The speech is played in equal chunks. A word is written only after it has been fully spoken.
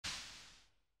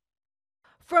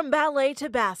From ballet to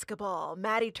basketball,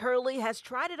 Maddie Turley has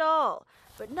tried it all,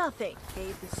 but nothing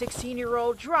gave the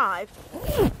 16-year-old drive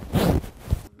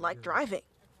like driving.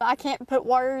 I can't put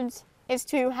words as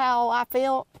to how I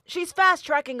feel. She's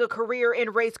fast-tracking a career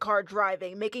in race car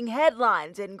driving, making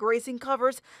headlines and gracing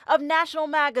covers of national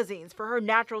magazines for her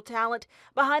natural talent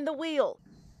behind the wheel.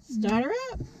 Start her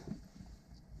up.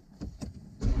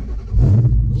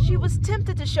 She was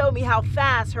tempted to show me how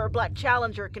fast her black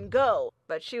Challenger can go,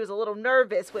 but she was a little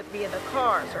nervous with me in the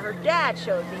car, so her dad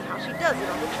showed me how she does it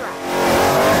on the track.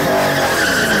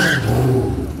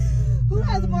 Who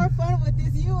has more fun with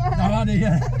this, you or her? No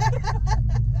idea.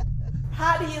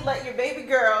 How do you let your baby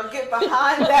girl get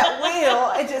behind that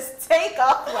wheel and just take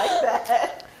off like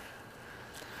that?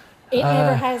 It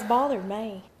never has bothered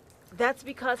me. That's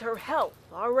because her health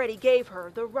already gave her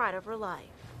the ride of her life.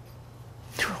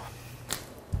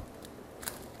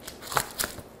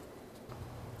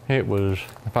 It was,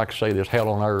 if I could say this, hell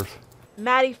on earth.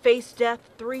 Maddie faced death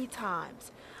 3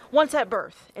 times. Once at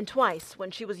birth and twice when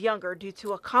she was younger due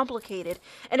to a complicated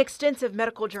and extensive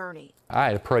medical journey.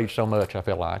 I had prayed so much, I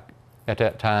felt like, at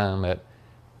that time that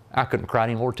I couldn't cry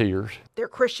any more tears. Their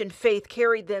Christian faith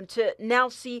carried them to now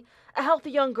see a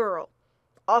healthy young girl.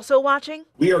 Also watching?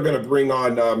 We are going to bring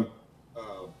on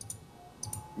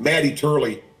Maddie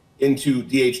Turley into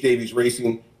D.H. Davies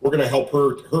Racing. We're going to help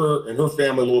her and her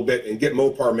family a little bit and get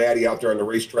Mopar Maddie out there on the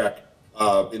racetrack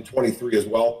in 23 as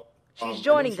well. She's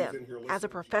joining them as a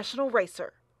professional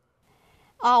racer.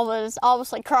 I was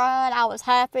obviously crying. I was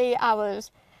happy. I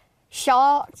was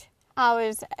shocked.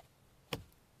 I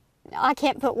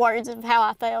can't put words of how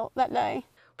I felt that day.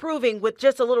 Proving with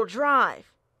just a little drive.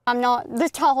 I'm not the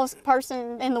tallest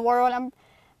person in the world,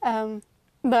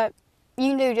 but you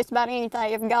can do just about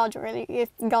anything if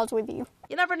God's with you.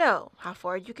 You never know how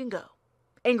far you can go.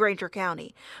 In Granger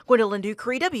County, Gwendolyn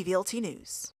Ducree, WVLT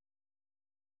News.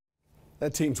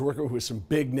 That team's working with some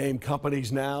big name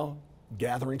companies now,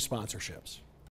 gathering sponsorships.